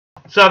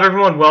What's up,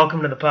 everyone?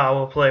 Welcome to the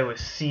Power Play with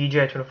CJ.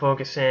 Trying to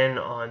focus in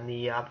on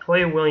the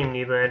play of William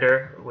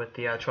Nylander with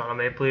the Toronto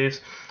Maple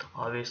Leafs.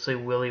 Obviously,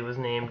 Willie was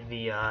named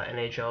the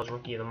NHL's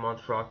Rookie of the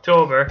Month for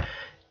October,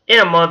 in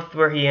a month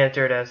where he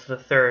entered as the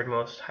third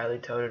most highly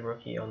touted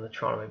rookie on the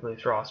Toronto Maple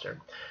Leafs roster.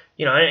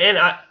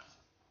 I'm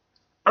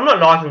not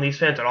knocking Leafs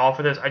fans at all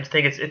for this. I just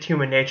think it's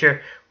human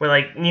nature. Where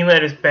like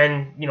Nylander's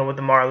been, with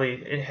the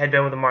Marlies, it had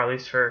been with the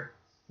Marlies for,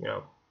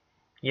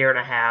 year and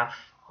a half,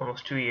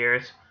 almost 2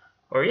 years.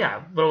 Or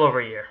yeah, a little over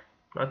a year,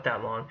 not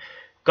that long.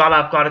 Got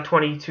a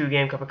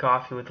 22-game cup of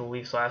coffee with the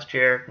Leafs last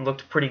year.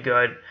 Looked pretty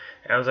good,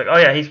 and I was like, oh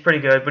yeah, he's pretty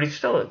good, but he's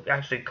still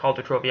actually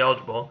Calder Trophy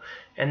eligible.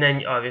 And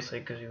then obviously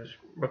because he was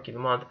Rookie of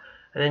the Month,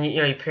 and then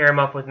you pair him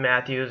up with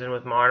Matthews and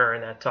with Marner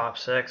in that top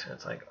six, and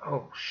it's like,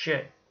 oh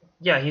shit,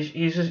 yeah,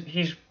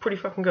 he's pretty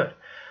fucking good.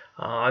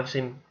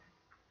 Obviously,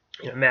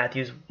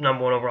 Matthews #1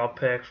 overall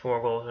pick,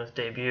 4 goals in his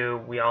debut.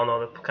 We all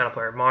know the kind of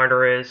player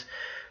Marner is,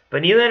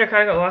 but Nylander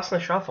kind of got lost in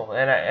the shuffle,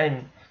 and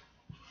I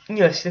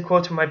see the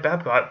quotes from Mike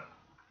Babcock,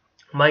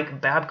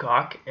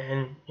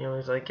 and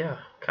he's like, yeah,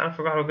 kind of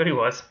forgot how good he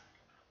was.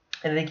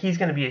 And I think he's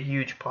going to be a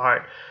huge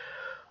part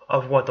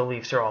of what the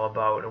Leafs are all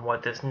about and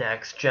what this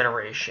next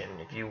generation,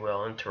 if you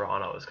will, in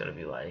Toronto is going to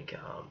be like.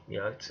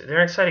 They're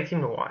an exciting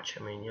team to watch.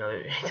 I mean,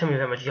 anytime you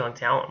have that much young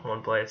talent in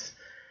one place,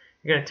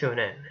 you're going to tune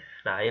in.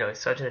 He's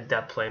such an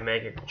adept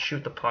playmaker, can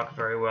shoot the puck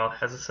very well,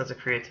 has a sense of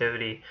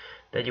creativity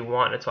that you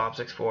want in a top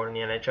six forward in the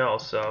NHL.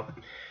 So,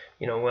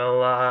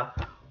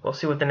 we'll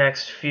see what the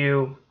next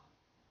few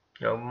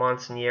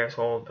months and years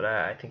hold, but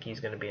I think he's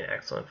going to be an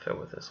excellent fit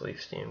with this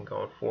Leafs team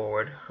going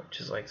forward, which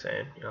is like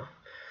saying, the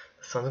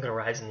sun's going to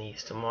rise in the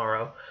east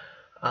tomorrow.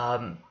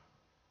 But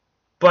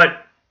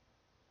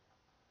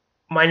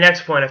my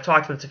next point, I've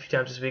talked about this a few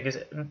times this week, is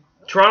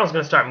Toronto's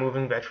going to start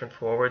moving veteran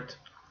forwards.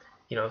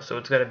 So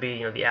it's going to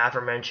be, the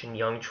aforementioned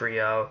young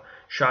trio.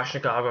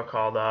 Shoshnikov got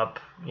called up.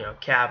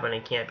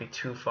 Kapanen can't be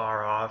too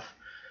far off.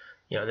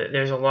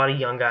 There's a lot of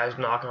young guys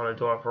knocking on the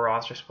door for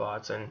roster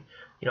spots, and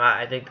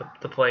I think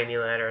the play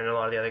Nylander and a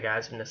lot of the other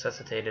guys have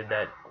necessitated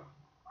that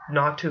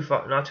not too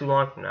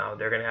long from now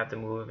they're going to have to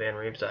move Van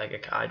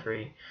Riemsdyk,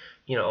 Kadri,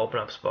 open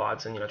up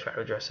spots and try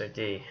to address their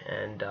D.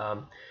 And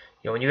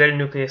when you get a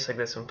nucleus like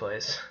this in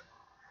place,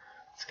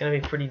 it's going to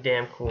be pretty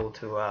damn cool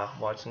to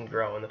watch them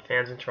grow. And the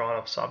fans in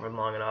Toronto have suffered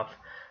long enough.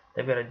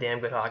 They've got a damn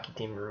good hockey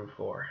team to root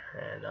for,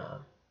 and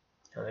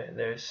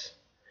there's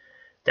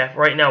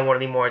right now one of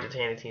the more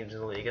entertaining teams in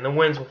the league, and the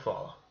wins will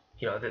follow.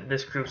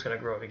 This group's going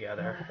to grow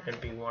together and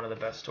be one of the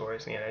best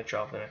stories in the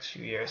NHL for the next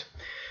few years.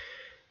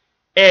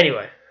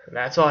 Anyway,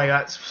 that's all I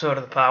got. Sort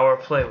of the Power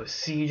Play with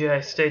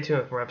CJ. Stay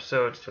tuned for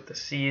episodes for the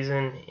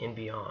season and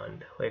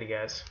beyond. Later,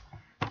 guys.